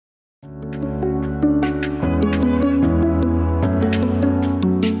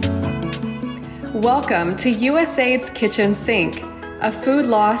Welcome to USAID's Kitchen Sink, a food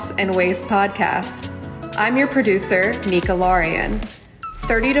loss and waste podcast. I'm your producer, Nika Larian.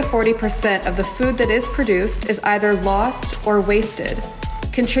 30 to 40% of the food that is produced is either lost or wasted,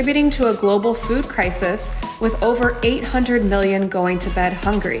 contributing to a global food crisis with over 800 million going to bed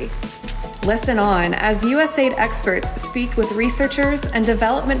hungry. Listen on as USAID experts speak with researchers and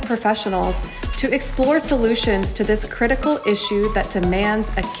development professionals to explore solutions to this critical issue that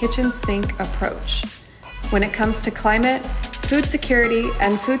demands a kitchen sink approach. When it comes to climate, food security,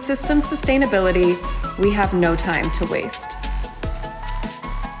 and food system sustainability, we have no time to waste.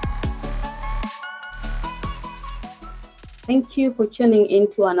 Thank you for tuning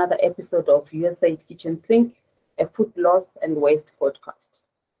in to another episode of USAID Kitchen Sink, a food loss and waste podcast.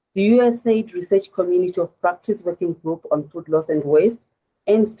 The USAID Research Community of Practice Working Group on Food Loss and Waste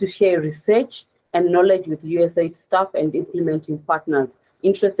aims to share research and knowledge with USAID staff and implementing partners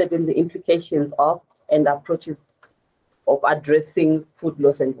interested in the implications of and approaches of addressing food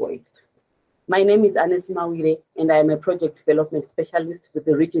loss and waste. My name is Anes Mawire, and I am a project development specialist with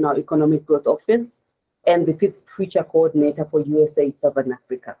the Regional Economic Growth Office and the Fifth Future Coordinator for USAID Southern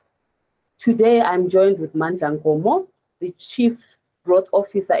Africa. Today, I'm joined with Mandla Nkomo, the Chief Growth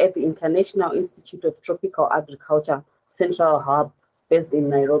Officer at the International Institute of Tropical Agriculture Central Hub based in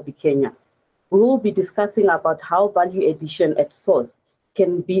Nairobi, Kenya. We will be discussing about how value addition at source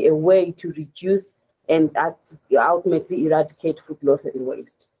can be a way to reduce and ultimately eradicate food loss and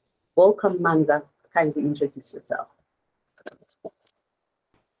waste. Welcome, Mandla. Kindly introduce yourself.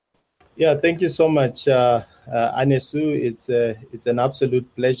 Yeah, thank you so much, Anesu. It's an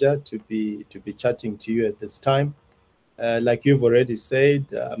absolute pleasure to be chatting to you at this time. Like you've already said,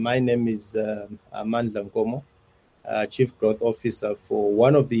 my name is Mandla Nkomo, Chief Growth Officer for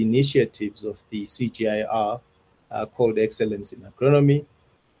one of the initiatives of the CGIAR called Excellence in Agronomy.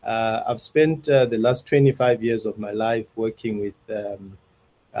 I've spent the last 25 years of my life working with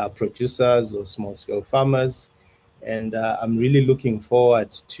producers or small-scale farmers, and I'm really looking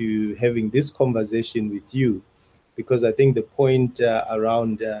forward to having this conversation with you because I think the point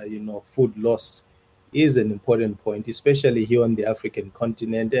around food loss is an important point, especially here on the African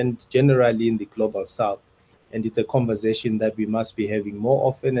continent and generally in the global south. And it's a conversation that we must be having more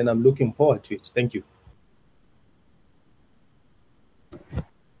often, and I'm looking forward to it. Thank you.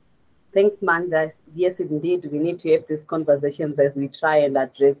 Thanks, Mandla. Yes, indeed, we need to have these conversations as we try and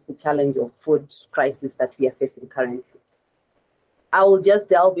address the challenge of food crisis that we are facing currently. I will just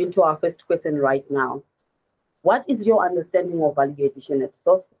delve into our first question right now. What is your understanding of value addition at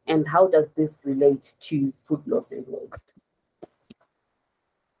source, and how does this relate to food loss and waste?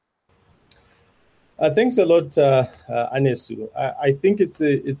 Thanks a lot, Anesu. I think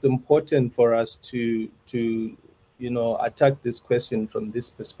it's important for us to attack this question from this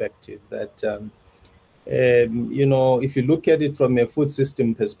perspective that if you look at it from a food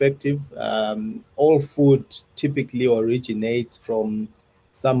system perspective, all food typically originates from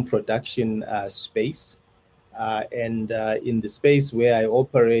some production space. And in the space where I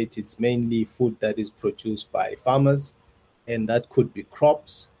operate, it's mainly food that is produced by farmers, and that could be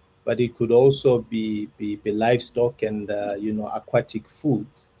crops, but it could also be livestock and aquatic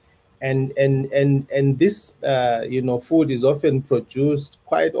foods. And this food is often produced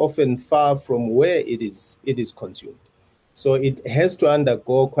quite often far from where it is consumed. So it has to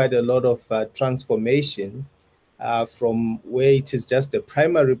undergo quite a lot of transformation from where it is just a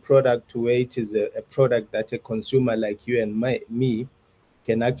primary product to where it is a product that a consumer like you and me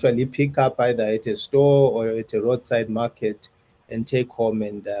can actually pick up either at a store or at a roadside market and take home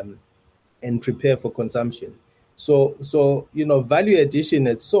and prepare for consumption. So value addition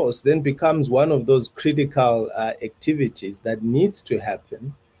at source then becomes one of those critical activities that needs to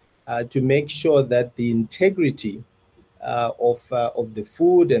happen to make sure that the integrity of the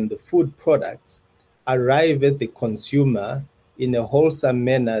food and the food products arrive at the consumer in a wholesome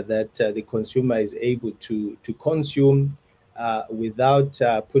manner that the consumer is able to consume without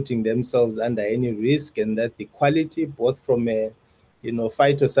putting themselves under any risk, and that the quality, both from a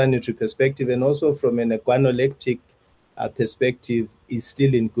phytosanitary perspective and also from an organoleptic perspective, is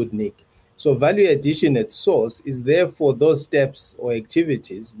still in good nick. So value addition at source is therefore those steps or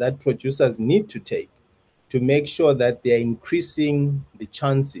activities that producers need to take to make sure that they are increasing the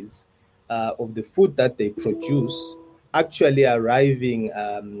chances of the food that they produce actually arriving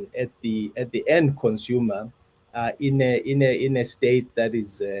at the end consumer in a state that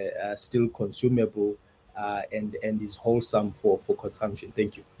is still consumable and is wholesome for consumption.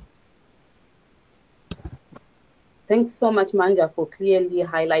 Thank you. Thanks so much, Manja, for clearly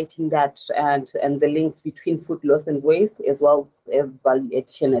highlighting that and the links between food loss and waste, as well as value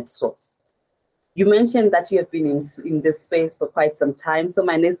addition at source. You mentioned that you have been in this space for quite some time. So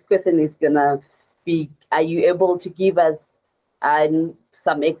my next question is gonna be, are you able to give us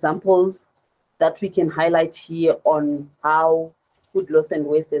some examples that we can highlight here on how food loss and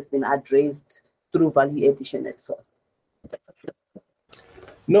waste has been addressed through value addition at source?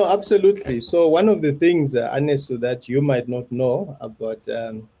 No, absolutely. So one of the things, Anesu, that you might not know about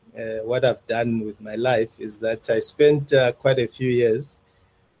what I've done with my life is that I spent quite a few years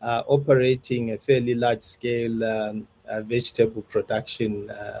operating a fairly large-scale vegetable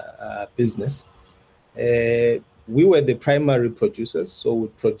production business. We were the primary producers, so we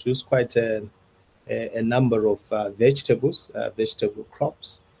produced quite a number of vegetables, vegetable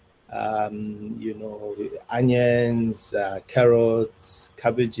crops. Onions, carrots,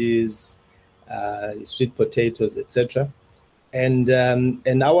 cabbages, sweet potatoes, etc. And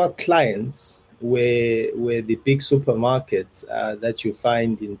our clients were the big supermarkets that you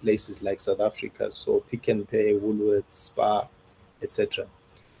find in places like South Africa, so Pick n Pay, Woolworths, Spar, etc.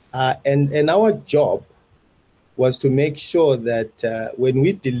 And our job was to make sure that when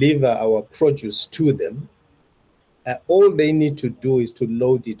we deliver our produce to them, all they need to do is to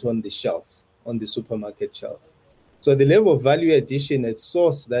load it on the shelf, on the supermarket shelf. So the level of value addition at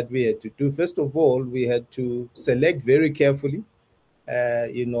source that we had to do, first of all, we had to select very carefully,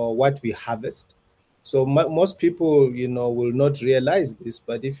 what we harvest. So most people, will not realize this,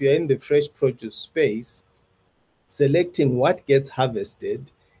 but if you're in the fresh produce space, selecting what gets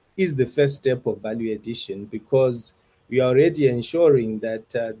harvested is the first step of value addition, because we are already ensuring that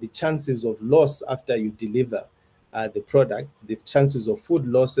the chances of loss after you deliver the product, the chances of food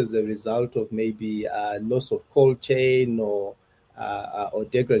loss as a result of maybe loss of cold chain or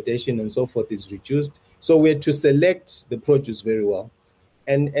degradation and so forth is reduced. So we had to select the produce very well.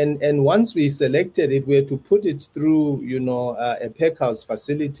 And once we selected it, we had to put it through, a packhouse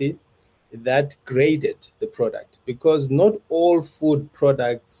facility that graded the product, because not all food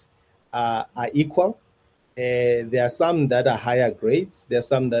products are equal. There are some that are higher grades, there are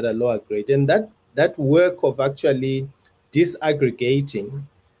some that are lower grade, and that work of actually disaggregating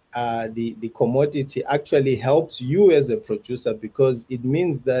the commodity actually helps you as a producer, because it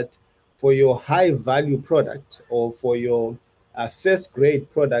means that for your high value product or for your first grade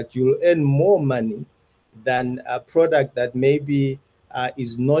product, you'll earn more money than a product that maybe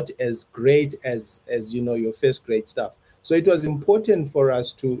is not as great as your first grade stuff. So it was important for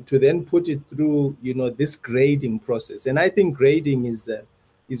us to then put it through this grading process. And I think grading is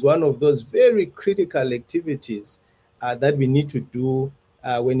one of those very critical activities that we need to do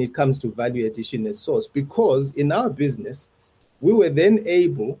when it comes to value addition at source, because in our business we were then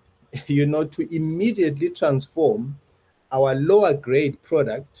able to immediately transform our lower grade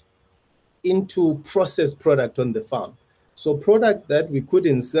product into processed product on the farm. So product that we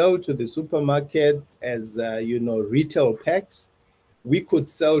couldn't sell to the supermarkets as retail packs, we could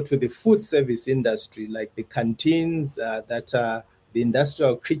sell to the food service industry, like the canteens that are the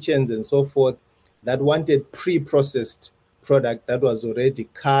industrial kitchens and so forth, that wanted pre-processed product that was already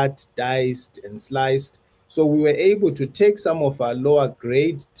cut, diced, and sliced. So we were able to take some of our lower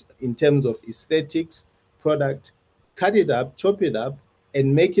grade in terms of aesthetics product, cut it up, chop it up,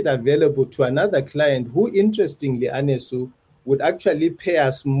 and make it available to another client who, interestingly, Anesu, would actually pay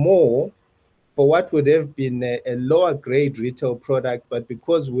us more for what would have been a lower grade retail product, but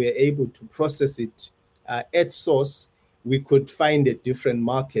because we're able to process it at source, we could find a different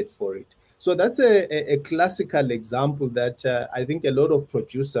market for it. So that's a classical example that I think a lot of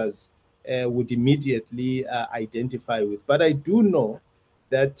producers would immediately identify with. But I do know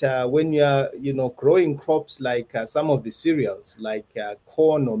that when you're growing crops like some of the cereals like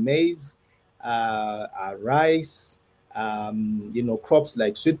corn or maize, rice, crops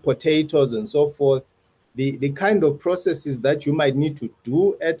like sweet potatoes and so forth, the kind of processes that you might need to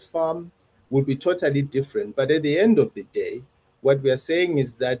do at farm will be totally different. But at the end of the day, what we are saying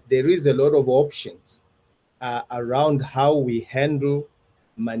is that there is a lot of options around how we handle,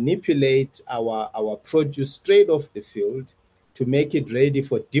 manipulate our produce straight off the field to make it ready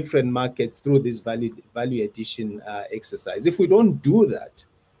for different markets through this value addition exercise. If we don't do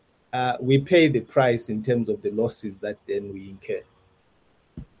that, we pay the price in terms of the losses that then we incur.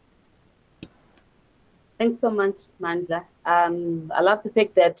 Thanks so much, Mandla. I love the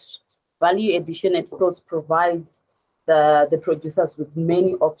fact that value addition at source provides the producers with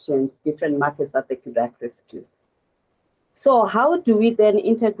many options, different markets that they could access to. So how do we then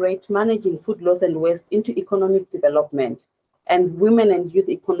integrate managing food loss and waste into economic development and women and youth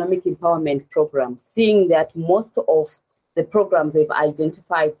economic empowerment programs, seeing that most of the programs have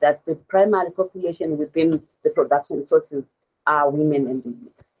identified that the primary population within the production sources are women and the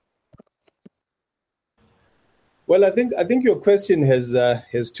youth? Well, I think your question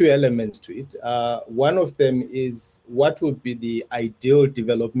has two elements to it. One of them is what would be the ideal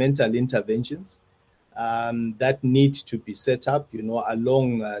developmental interventions that need to be set up,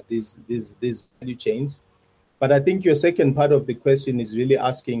 along these value chains. But I think your second part of the question is really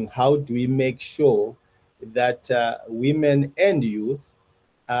asking how do we make sure that women and youth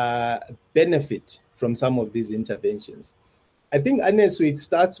uh, benefit from some of these interventions. I think, Anesu, it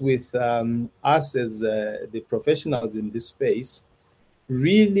starts with us as the professionals in this space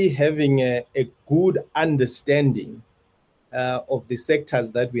really having a good understanding of the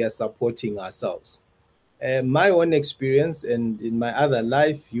sectors that we are supporting ourselves. My own experience, and in my other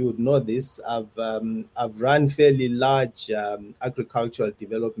life, you would know this. I've run fairly large agricultural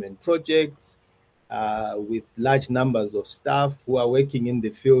development projects with large numbers of staff who are working in the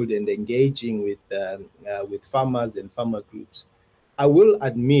field and engaging with farmers and farmer groups. I will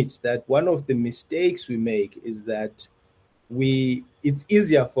admit that one of the mistakes we make is that it's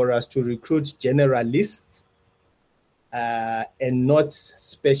easier for us to recruit generalists and not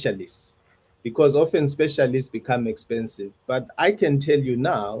specialists, because often specialists become expensive. But I can tell you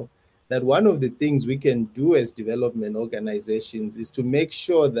now that one of the things we can do as development organizations is to make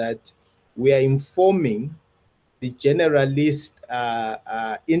sure that we are informing the generalist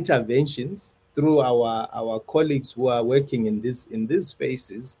interventions through our colleagues who are working in these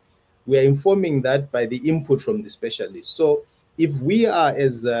spaces. We are informing that by the input from the specialists. So if we are,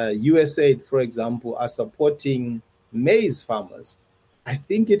 as USAID, for example, are supporting maize farmers, I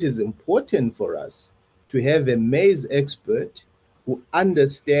think it is important for us to have a maize expert who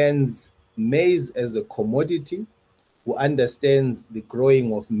understands maize as a commodity, who understands the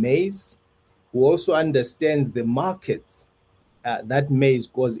growing of maize, who also understands the markets that maize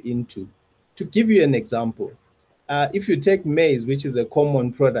goes into. To give you an example, if you take maize, which is a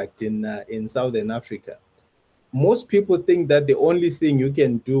common product in Southern Africa, most people think that the only thing you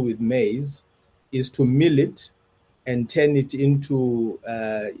can do with maize is to mill it and turn it into,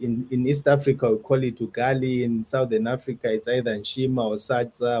 in East Africa, we call it ugali. In Southern Africa, it's either nshima or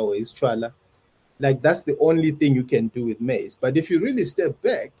sadza or isitshwala. Like, that's the only thing you can do with maize. But if you really step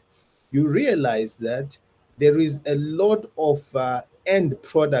back, you realize that there is a lot of end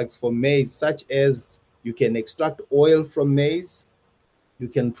products for maize, such as you can extract oil from maize, you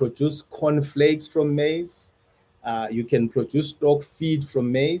can produce corn flakes from maize, you can produce stock feed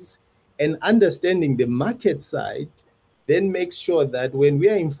from maize. And understanding the market side then makes sure that when we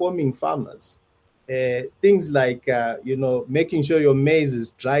are informing farmers, things like, making sure your maize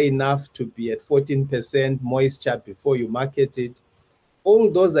is dry enough to be at 14% moisture before you market it,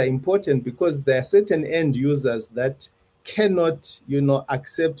 all those are important because there are certain end users that cannot,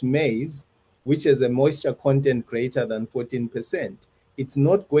 accept maize, which has a moisture content greater than 14%. It's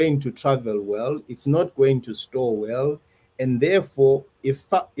not going to travel well. It's not going to store well. And therefore, if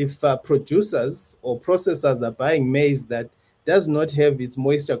producers or processors are buying maize that does not have its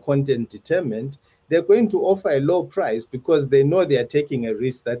moisture content determined, they're going to offer a low price because they know they are taking a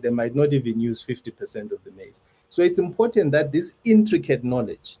risk that they might not even use 50% of the maize. So it's important that this intricate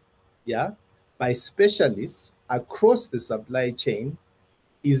knowledge, by specialists across the supply chain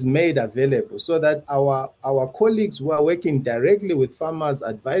is made available so that our colleagues who are working directly with farmers,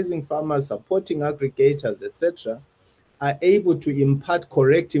 advising farmers, supporting aggregators, etc., are able to impart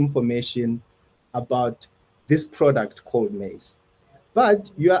correct information about this product called maize. But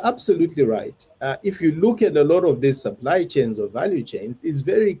you are absolutely right. If you look at a lot of these supply chains or value chains, it's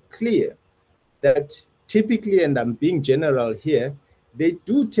very clear that typically, and I'm being general here, they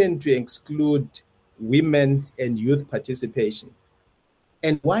do tend to exclude women and youth participation.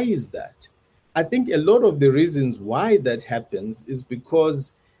 And why is that? I think a lot of the reasons why that happens is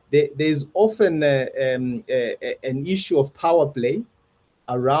because there's often an issue of power play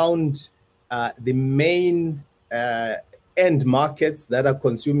around the main end markets that are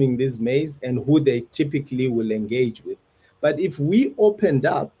consuming this maize and who they typically will engage with. But if we opened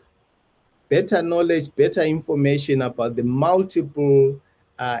up better knowledge, better information about the multiple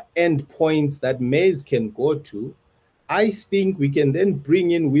end points that maize can go to, I think we can then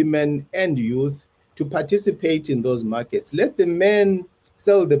bring in women and youth to participate in those markets. Let the men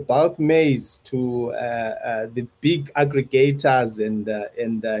sell the bulk maize to the big aggregators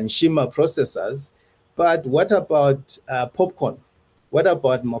and shima processors. But what about popcorn? What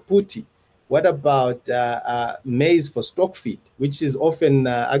about maputi? What about maize for stock feed, which is often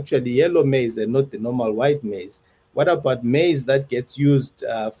actually yellow maize and not the normal white maize? What about maize that gets used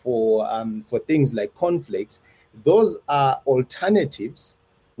for things like cornflakes? Those are alternatives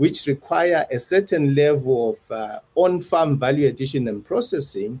which require a certain level of on-farm value addition and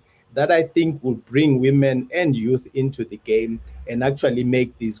processing that I think will bring women and youth into the game and actually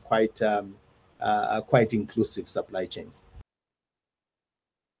make these quite inclusive supply chains.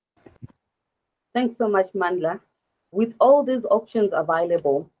 Thanks so much, Mandla. With all these options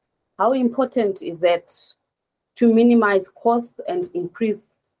available, how important is it to minimize costs and increase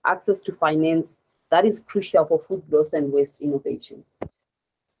access to finance that is crucial for food loss and waste innovation?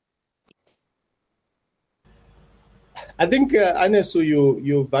 I think, Anesu,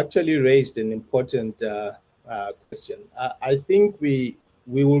 you've actually raised an important question. I think we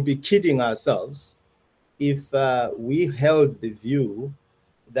will be kidding ourselves if we held the view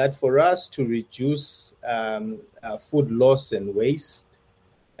that for us to reduce food loss and waste,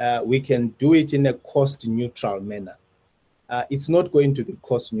 we can do it in a cost-neutral manner. It's not going to be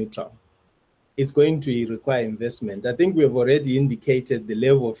cost-neutral. It's going to require investment. I think we have already indicated the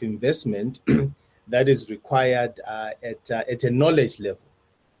level of investment that is required at a knowledge level,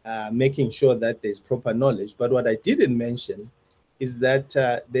 making sure that there's proper knowledge. But what I didn't mention is that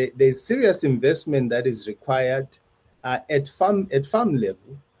there's serious investment that is required at farm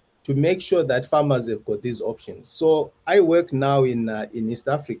level to make sure that farmers have got these options. So I work now in East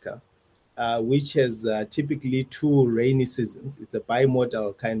Africa, which has typically 2 rainy seasons. It's a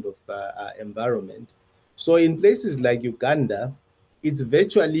bimodal kind of environment. So in places like Uganda, it's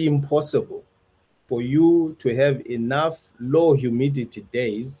virtually impossible for you to have enough low humidity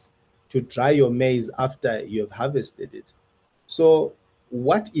days to dry your maize after you have harvested it. So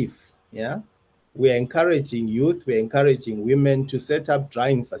what if, we're encouraging youth, we're encouraging women to set up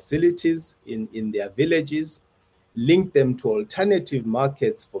drying facilities in their villages, link them to alternative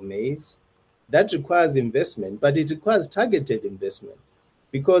markets for maize. That requires investment, but it requires targeted investment.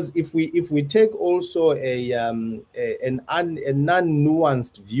 Because if we take also a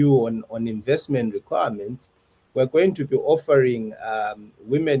non-nuanced view on investment requirements, we're going to be offering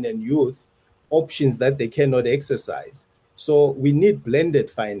women and youth options that they cannot exercise. So we need blended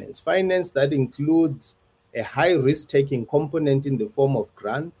finance that includes a high risk-taking component in the form of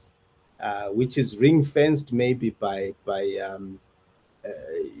grants, which is ring-fenced maybe by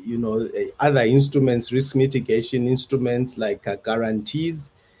other instruments, risk mitigation instruments like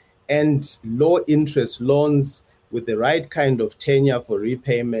guarantees, and low interest loans with the right kind of tenure for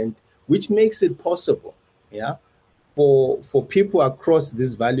repayment, which makes it possible, for people across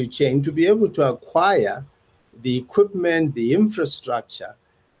this value chain to be able to acquire the equipment, the infrastructure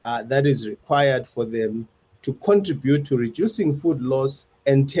that is required for them to contribute to reducing food loss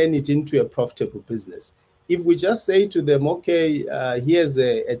and turn it into a profitable business. If we just say to them, okay, here's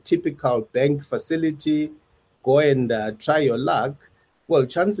a typical bank facility, go and try your luck, well,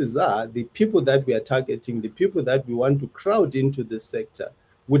 chances are the people that we are targeting, the people that we want to crowd into this sector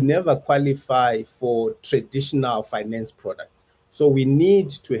would never qualify for traditional finance products. So we need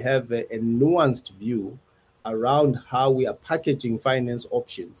to have a nuanced view around how we are packaging finance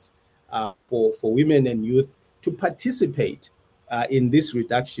options for women and youth to participate in this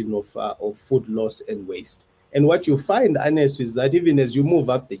reduction of food loss and waste. And what you find, Anes, is that even as you move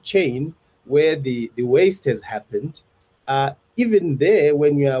up the chain where the waste has happened, even there,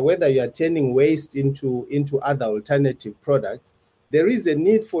 whether you are turning waste into other alternative products, there is a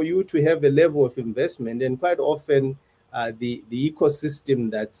need for you to have a level of investment. And quite often, the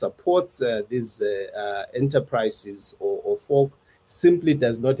ecosystem that supports these enterprises or folk simply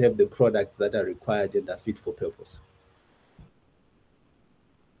does not have the products that are required and are fit for purpose.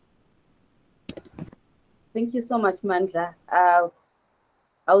 Thank you so much, Mandla.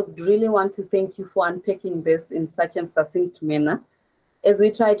 I would really want to thank you for unpacking this in such a succinct manner as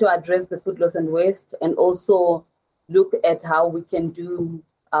we try to address the food loss and waste and also look at how we can do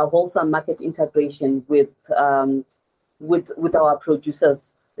wholesome market integration with our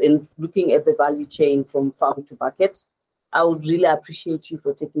producers in looking at the value chain from farm to market. I would really appreciate you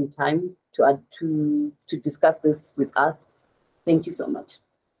for taking time to discuss this with us. Thank you so much.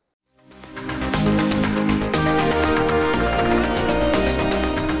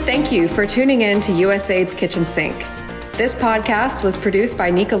 Thank you for tuning in to USAID's Kitchen Sink. This podcast was produced by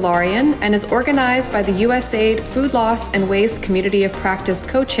Nika Larian and is organized by the USAID Food Loss and Waste Community of Practice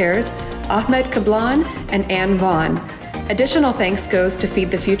co-chairs Ahmed Kablan and Ann Vaughn. Additional thanks goes to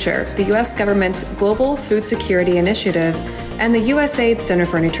Feed the Future, the U.S. government's Global Food Security Initiative, and the USAID Center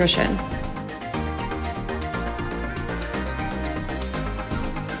for Nutrition.